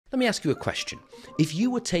Let me ask you a question. If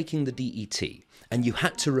you were taking the DET and you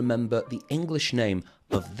had to remember the English name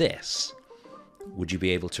of this, would you be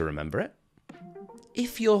able to remember it?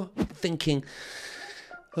 If you're thinking,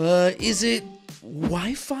 is it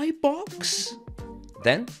Wi-Fi box?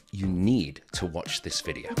 Then you need to watch this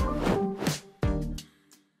video.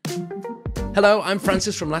 Hello, I'm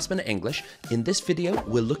Francis from Last Minute English. In this video,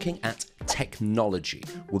 we're looking at technology.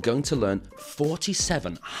 We're going to learn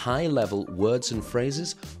 47 high-level words and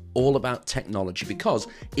phrases all about technology because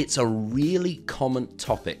it's a really common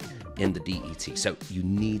topic in the DET, so you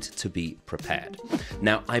need to be prepared.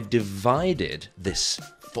 Now, I've divided this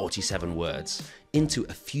 47 words into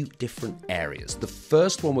a few different areas. The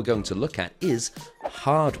first one we're going to look at is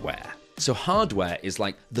hardware. So hardware is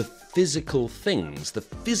like the physical things, the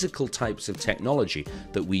physical types of technology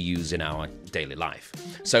that we use in our daily life.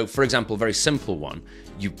 So for example, a very simple one,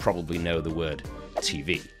 you probably know the word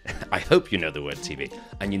TV. I hope you know the word TV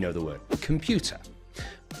and you know the word computer.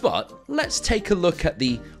 But let's take a look at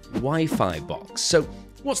the Wi-Fi box. So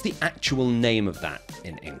what's the actual name of that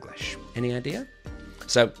in English? Any idea?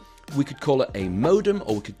 So we could call it a modem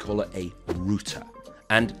or we could call it a router.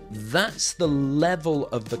 And that's the level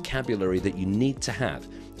of vocabulary that you need to have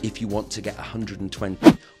if you want to get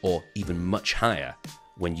 120 or even much higher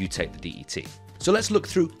when you take the DET. So let's look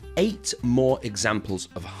through 8 more examples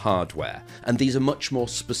of hardware. And these are much more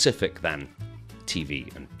specific than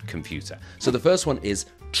TV and computer. So the first one is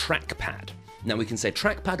trackpad. Now we can say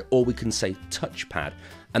trackpad or we can say touchpad.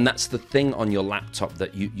 And that's the thing on your laptop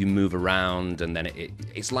that you move around and then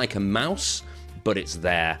it's like a mouse, but it's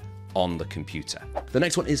there on the computer. The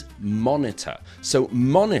next one is monitor. So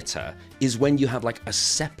monitor is when you have like a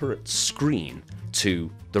separate screen to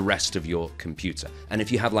the rest of your computer. And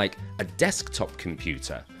if you have like a desktop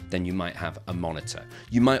computer, then you might have a monitor.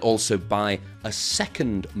 You might also buy a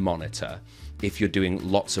second monitor if you're doing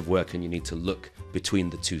lots of work and you need to look between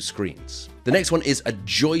the two screens. The next one is a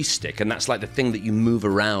joystick, and that's like the thing that you move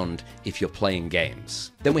around if you're playing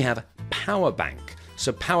games. Then we have power bank.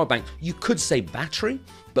 So power bank, you could say battery,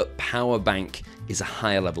 but power bank is a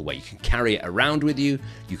higher level way. You can carry it around with you.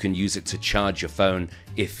 You can use it to charge your phone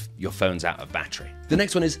if your phone's out of battery. The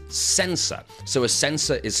next one is sensor. So a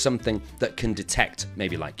sensor is something that can detect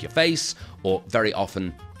maybe like your face or very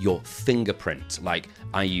often your fingerprint. Like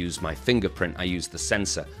I use my fingerprint, I use the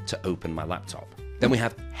sensor to open my laptop. Then we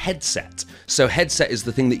have headset. So headset is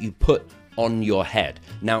the thing that you put on your head.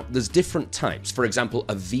 Now, there's different types. For example,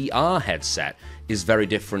 a VR headset is very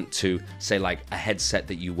different to, say, like a headset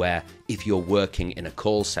that you wear if you're working in a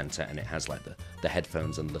call center and it has like the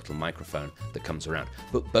headphones and the little microphone that comes around.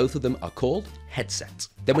 But both of them are called headsets.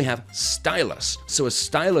 Then we have stylus. So a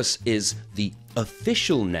stylus is the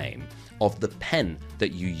official name of the pen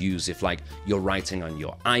that you use if like you're writing on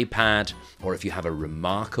your iPad or if you have a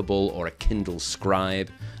Remarkable or a Kindle Scribe.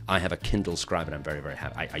 I have a Kindle Scribe and I'm very, very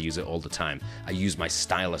happy. I use it all the time. I use my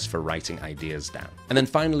stylus for writing ideas down. And then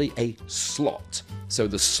finally, a slot. So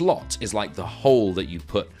the slot is like the hole that you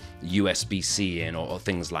put USB-C in or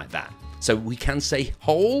things like that. So we can say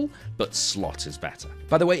hole, but slot is better.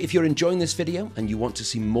 By the way, if you're enjoying this video and you want to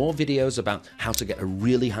see more videos about how to get a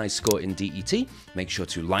really high score in DET, make sure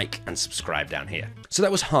to like and subscribe down here. So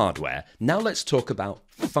that was hardware. Now let's talk about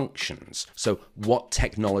functions. So what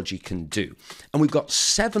technology can do. And we've got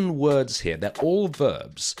 7 words here. They're all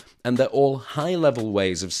verbs and they're all high-level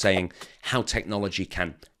ways of saying how technology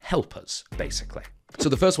can help us, basically. So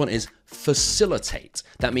the first one is facilitate.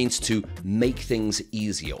 That means to make things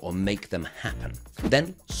easier or make them happen.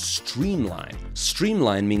 Then streamline.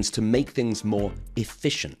 Streamline means to make things more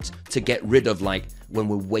efficient, to get rid of like when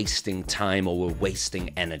we're wasting time or we're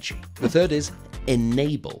wasting energy. The third is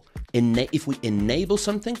enable. If we enable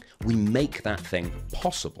something, we make that thing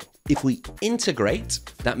possible. If we integrate,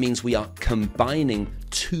 that means we are combining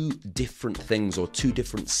 2 different things or 2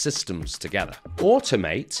 different systems together.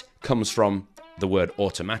 Automate comes from the word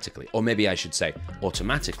automatically, or maybe I should say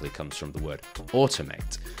automatically comes from the word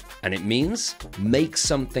automate. And it means make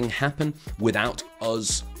something happen without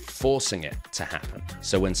us forcing it to happen.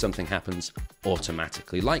 So when something happens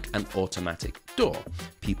automatically, like an automatic door,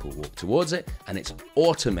 people walk towards it and it's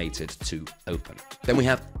automated to open. Then we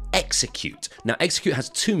have execute. Now execute has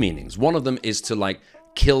 2 meanings. One of them is to like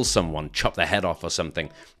kill someone, chop their head off or something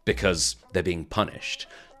because they're being punished.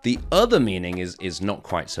 The other meaning is not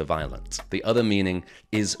quite so violent. The other meaning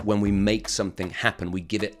is when we make something happen, we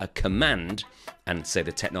give it a command and say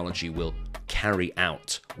the technology will carry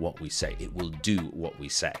out what we say. It will do what we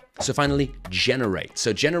say. So finally, generate.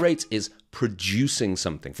 So generate is producing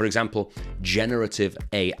something. For example, generative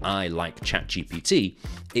AI like ChatGPT,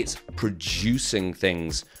 it's producing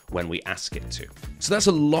things when we ask it to. So that's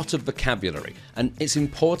a lot of vocabulary, and it's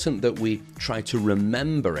important that we try to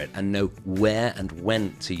remember it and know where and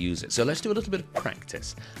when to use it. So let's do a little bit of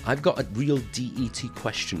practice. I've got a real DET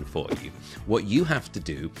question for you. What you have to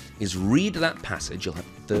do is read that passage, you'll have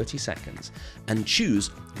 30 seconds, and choose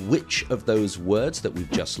which of those words that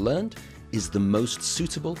we've just learned is the most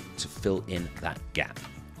suitable to fill in that gap.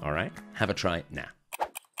 All right? Have a try now.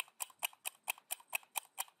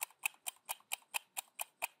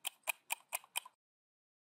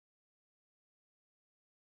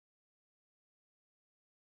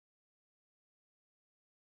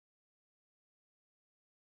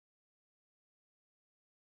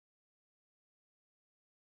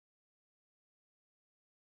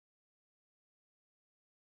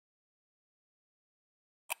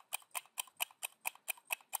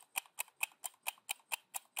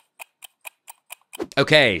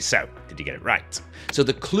 Okay, so did you get it right? So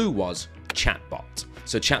the clue was chatbot.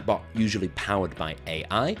 So chatbot, usually powered by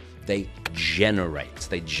AI, they generate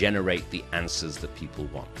the answers that people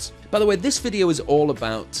want. By the way, this video is all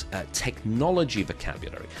about technology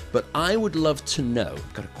vocabulary, but I would love to know,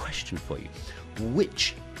 I've got a question for you,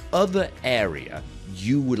 which other area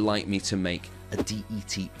you would like me to make a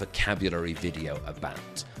DET vocabulary video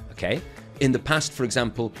about, okay? In the past, for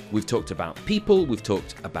example, we've talked about people, we've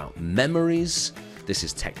talked about memories. This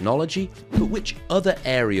is technology, but which other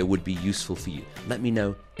area would be useful for you? Let me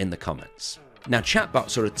know in the comments. Now,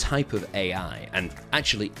 chatbots are a type of AI, and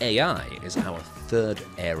actually AI is our third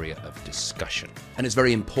area of discussion. And it's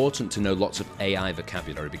very important to know lots of AI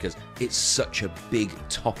vocabulary because it's such a big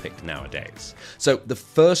topic nowadays. So the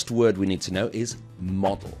first word we need to know is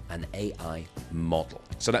model, an AI model.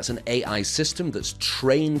 So that's an AI system that's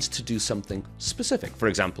trained to do something specific. For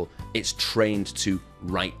example, it's trained to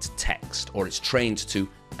write text, or it's trained to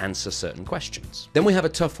answer certain questions. Then we have a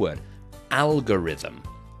tough word, algorithm.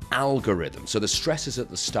 Algorithm. So the stress is at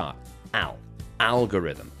the start.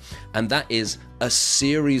 Algorithm. And that is a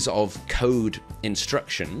series of code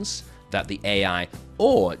instructions that the AI,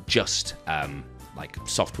 or just like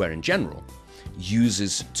software in general,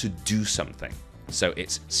 uses to do something. So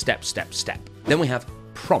it's step, step, step. Then we have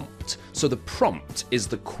prompt. So the prompt is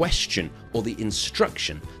the question or the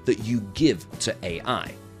instruction that you give to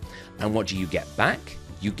AI. And what do you get back?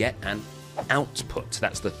 You get an output.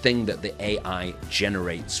 That's the thing that the AI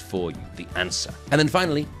generates for you, the answer. And then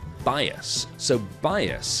finally, bias. So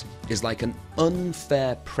bias is like an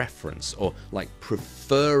unfair preference, or like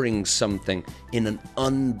preferring something in an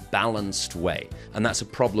unbalanced way. And that's a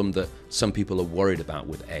problem that some people are worried about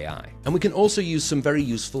with AI. And we can also use some very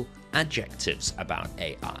useful adjectives about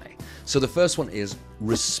AI. So the first one is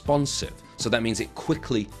responsive. So that means it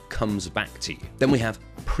quickly comes back to you. Then we have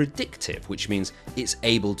predictive, which means it's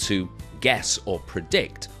able to guess or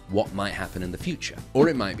predict what might happen in the future. Or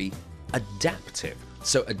it might be adaptive.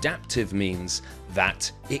 So adaptive means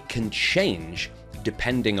that it can change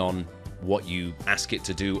depending on what you ask it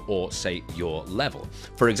to do, or say your level.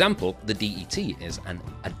 For example, the DET is an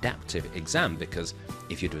adaptive exam because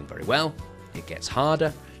if you're doing very well, it gets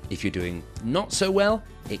harder. If you're doing not so well,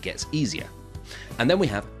 it gets easier. And then we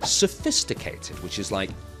have sophisticated, which is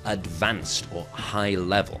like advanced or high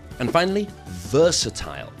level. And finally,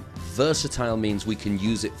 versatile. Versatile means we can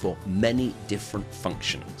use it for many different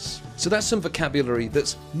functions. So that's some vocabulary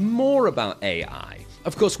that's more about AI.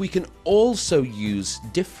 Of course, we can also use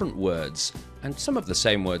different words, and some of the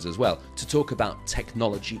same words as well, to talk about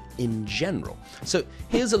technology in general. So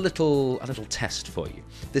here's a little test for you.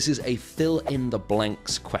 This is a fill in the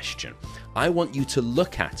blanks question. I want you to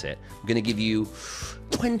look at it. I'm going to give you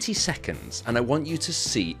 20 seconds, and I want you to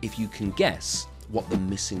see if you can guess what the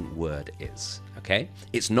missing word is, okay?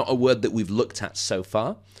 It's not a word that we've looked at so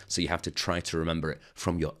far, so you have to try to remember it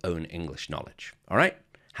from your own English knowledge. All right?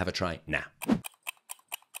 Have a try now.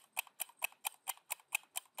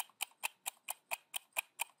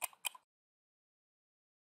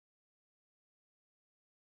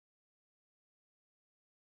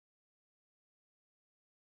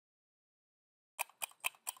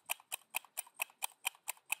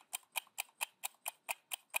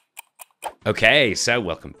 Okay, so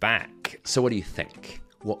welcome back. So what do you think?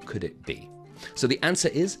 What could it be? So the answer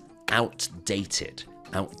is outdated.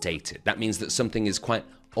 Outdated. That means that something is quite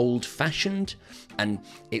old-fashioned and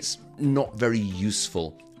it's not very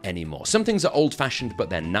useful anymore. Some things are old-fashioned, but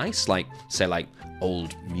they're nice, like, say, like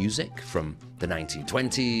old music from the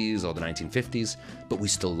 1920s or the 1950s, but we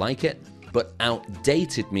still like it. But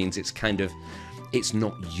outdated means it's kind of it's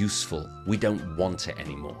not useful. We don't want it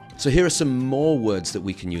anymore. So here are some more words that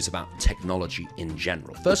we can use about technology in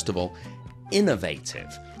general. First of all,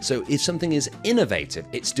 innovative. So if something is innovative,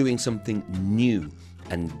 it's doing something new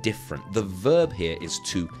and different. The verb here is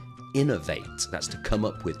to innovate. That's to come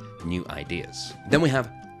up with new ideas. Then we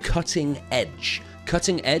have cutting edge.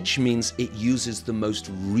 Cutting edge means it uses the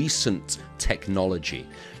most recent technology.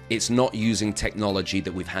 It's not using technology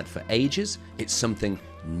that we've had for ages. It's something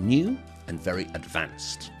new and very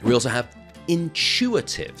advanced. We also have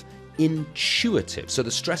intuitive. Intuitive. So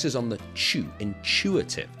the stress is on the chew,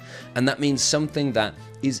 intuitive. And that means something that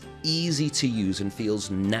is easy to use and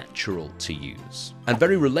feels natural to use. And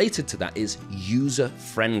very related to that is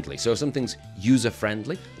user-friendly. So if something's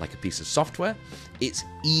user-friendly, like a piece of software, it's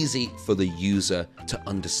easy for the user to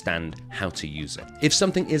understand how to use it. If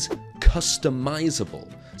something is customizable,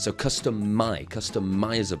 so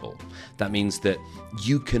customizable, that means that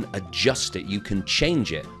you can adjust it, you can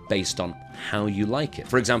change it based on how you like it.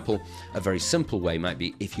 For example, a very simple way might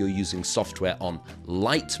be if you're using software on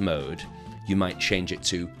light mode, you might change it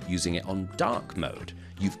to using it on dark mode.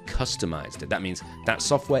 You've customized it. That means that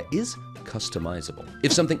software is customizable.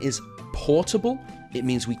 If something is portable, it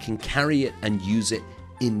means we can carry it and use it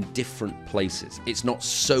in different places. It's not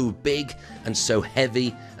so big and so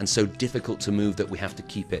heavy and so difficult to move that we have to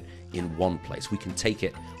keep it in one place. We can take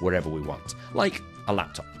it wherever we want, like a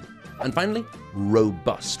laptop. And finally,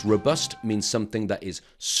 robust. Robust means something that is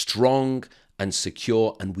strong and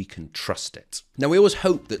secure and we can trust it. Now, we always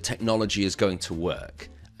hope that technology is going to work,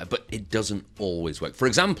 but it doesn't always work. For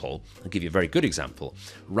example, I'll give you a very good example.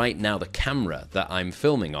 Right now, the camera that I'm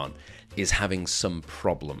filming on is having some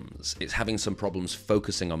problems. It's having some problems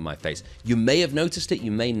focusing on my face. You may have noticed it,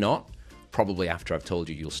 you may not. Probably after I've told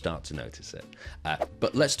you, you'll start to notice it.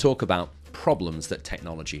 But let's talk about problems that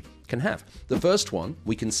technology can have. The first one,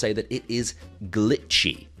 we can say that it is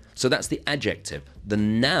glitchy. So that's the adjective. The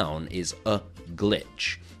noun is a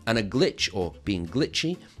glitch. And a glitch, or being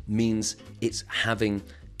glitchy, means it's having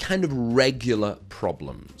kind of regular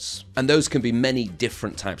problems. And those can be many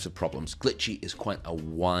different types of problems. Glitchy is quite a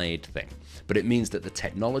wide thing, but it means that the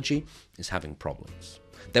technology is having problems.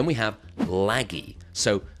 Then we have laggy.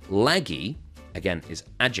 So laggy, again, is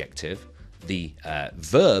adjective. The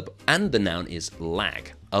verb and the noun is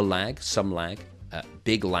lag. A lag, some lag,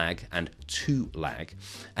 big lag, and to lag.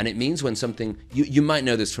 And it means when something, you might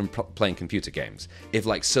know this from playing computer games. If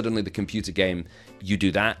like suddenly the computer game, you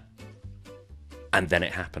do that, and then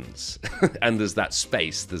it happens. And there's that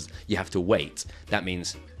space, you have to wait. That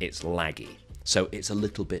means it's laggy. So it's a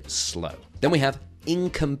little bit slow. Then we have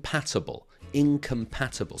incompatible.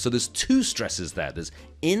 Incompatible. So there's two stresses there. There's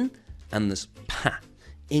in and there's pa.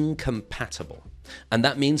 Incompatible. And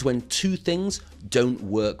that means when two things don't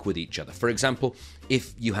work with each other. For example,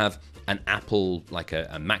 if you have an Apple, like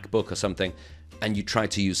a MacBook or something, and you try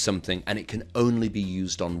to use something and it can only be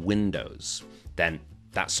used on Windows, then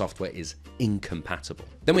that software is incompatible.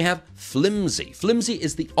 Then we have flimsy. Flimsy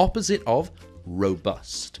is the opposite of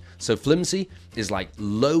robust. So flimsy is like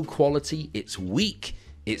low quality, it's weak,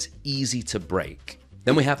 it's easy to break.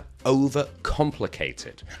 Then we have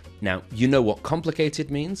overcomplicated. Now, you know what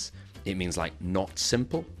complicated means? It means like not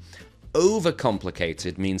simple.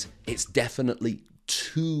 Overcomplicated means it's definitely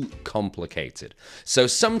too complicated. So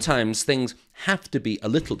sometimes things have to be a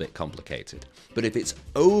little bit complicated, but if it's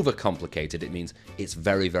overcomplicated, it means it's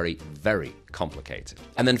very, very, very complicated.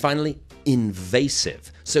 And then finally,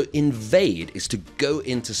 invasive. So invade is to go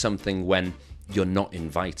into something when you're not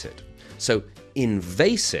invited. So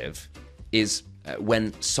invasive is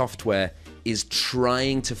when software is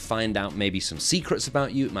trying to find out maybe some secrets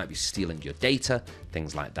about you. It might be stealing your data,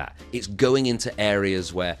 things like that. It's going into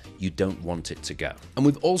areas where you don't want it to go. And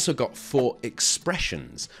we've also got 4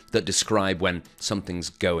 expressions that describe when something's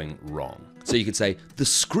going wrong. So you could say, the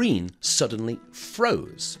screen suddenly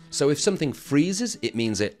froze. So if something freezes, it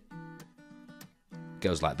means it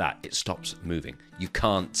goes like that. It stops moving. You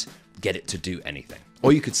can't get it to do anything.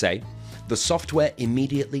 Or you could say, the software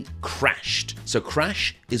immediately crashed. So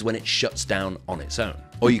crash is when it shuts down on its own.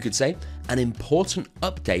 Or you could say, an important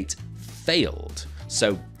update failed.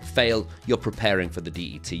 So fail, you're preparing for the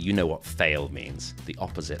DET. You know what fail means, the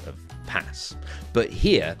opposite of pass. But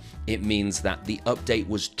here, it means that the update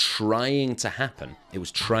was trying to happen. It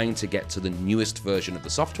was trying to get to the newest version of the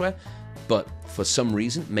software, but for some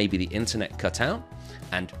reason, maybe the internet cut out,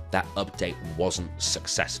 and that update wasn't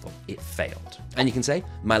successful. It failed. And you can say,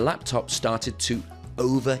 my laptop started to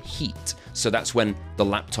overheat. So that's when the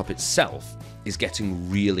laptop itself is getting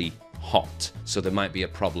really hot. So there might be a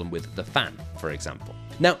problem with the fan, for example.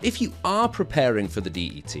 Now, if you are preparing for the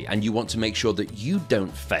DET and you want to make sure that you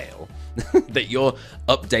don't fail, that your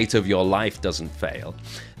update of your life doesn't fail,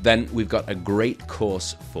 then we've got a great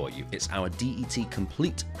course for you. It's our DET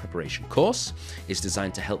Complete Preparation course. It's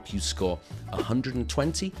designed to help you score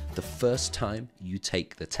 120 the first time you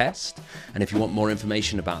take the test. And if you want more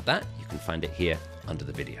information about that, you can find it here under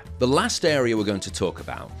the video. The last area we're going to talk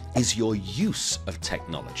about is your use of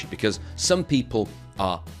technology, because some people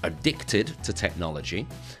are addicted to technology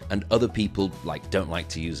and other people don't like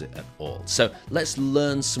to use it at all. So let's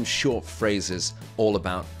learn some short phrases all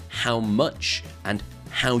about how much and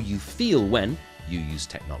how you feel when you use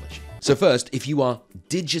technology. So first, if you are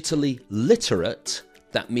digitally literate,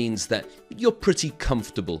 that means that you're pretty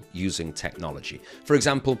comfortable using technology. For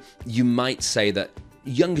example, you might say that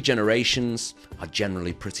younger generations are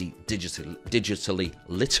generally pretty digitally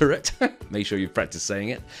literate. Make sure you practice saying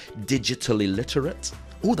it. Digitally literate.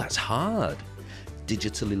 Oh, that's hard.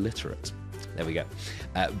 Digitally literate. There we go.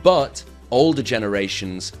 But older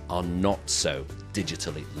generations are not so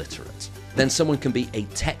digitally literate. Then someone can be a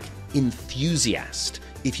tech enthusiast.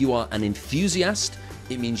 If you are an enthusiast,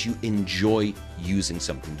 it means you enjoy using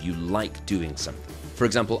something. You like doing something. For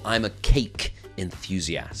example, I'm a cake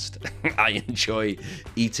enthusiast. I enjoy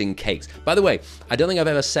eating cakes. By the way, I don't think I've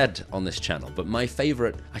ever said on this channel, but my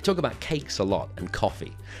favorite, I talk about cakes a lot and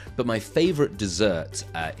coffee, but my favorite dessert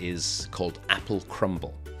is called apple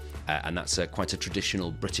crumble. And that's quite a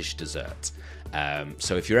traditional British dessert.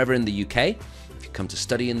 So if you're ever in the UK, if you come to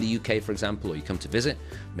study in the UK, for example, or you come to visit,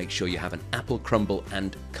 make sure you have an apple crumble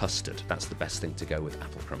and custard. That's the best thing to go with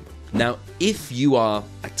apple crumble. Now, if you are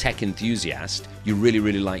a tech enthusiast, you really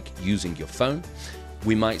like using your phone,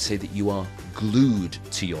 we might say that you are glued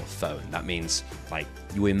to your phone. That means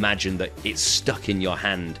you imagine that it's stuck in your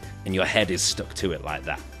hand and your head is stuck to it like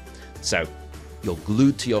that. So you're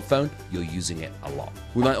glued to your phone, you're using it a lot.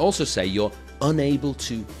 We might also say you're unable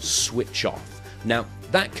to switch off. Now,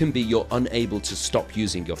 that can be you're unable to stop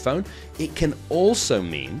using your phone. It can also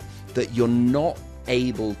mean that you're not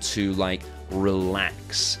able to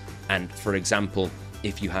relax. And for example,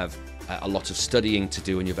 if you have a lot of studying to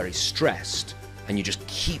do and you're very stressed and you just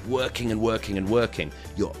keep working and working and working,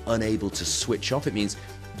 you're unable to switch off. It means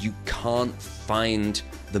you can't find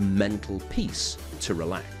the mental peace to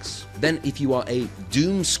relax. Then if you are a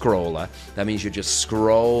doom scroller, that means you're just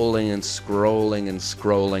scrolling and scrolling and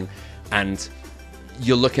scrolling, and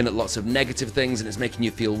you're looking at lots of negative things and it's making you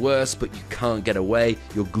feel worse, but you can't get away.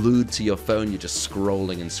 You're glued to your phone, you're just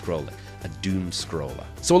scrolling and scrolling. A doom scroller.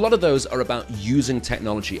 So a lot of those are about using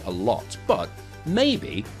technology a lot, but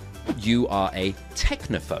maybe you are a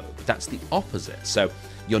technophobe. That's the opposite. So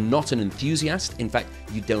you're not an enthusiast. In fact,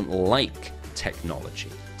 you don't like technology.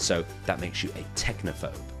 So that makes you a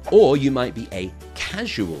technophobe. Or you might be a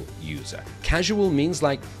casual user. Casual means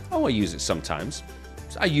I use it sometimes.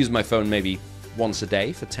 I use my phone maybe once a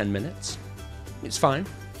day for 10 minutes. It's fine.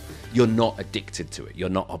 You're not addicted to it. You're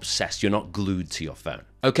not obsessed. You're not glued to your phone.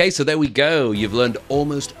 Okay, so there we go. You've learned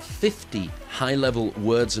almost 50 high-level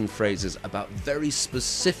words and phrases about very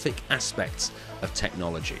specific aspects of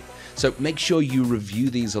technology. So make sure you review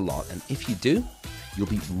these a lot, and if you do, you'll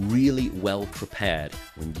be really well prepared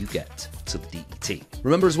when you get to the DET.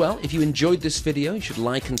 Remember as well, if you enjoyed this video, you should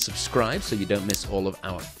like and subscribe so you don't miss all of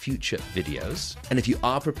our future videos. And if you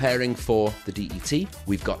are preparing for the DET,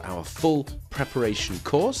 we've got our full preparation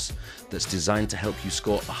course that's designed to help you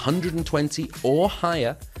score 120 or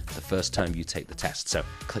higher the first time you take the test. So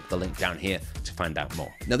click the link down here to find out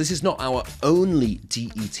more. Now, this is not our only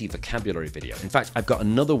DET vocabulary video. In fact, I've got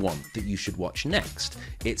another one that you should watch next.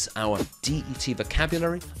 It's our DET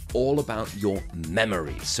vocabulary all about your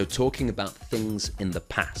memories. So talking about things in the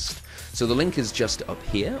past. So the link is just up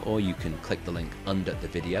here, or you can click the link under the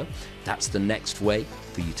video. That's the next way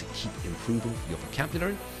for you to keep improving your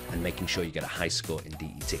vocabulary and making sure you get a high score in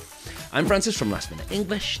DET. I'm Francis from Last Minute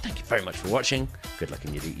English. Thank you very much for watching. Good luck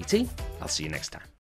in your DET. I'll see you next time.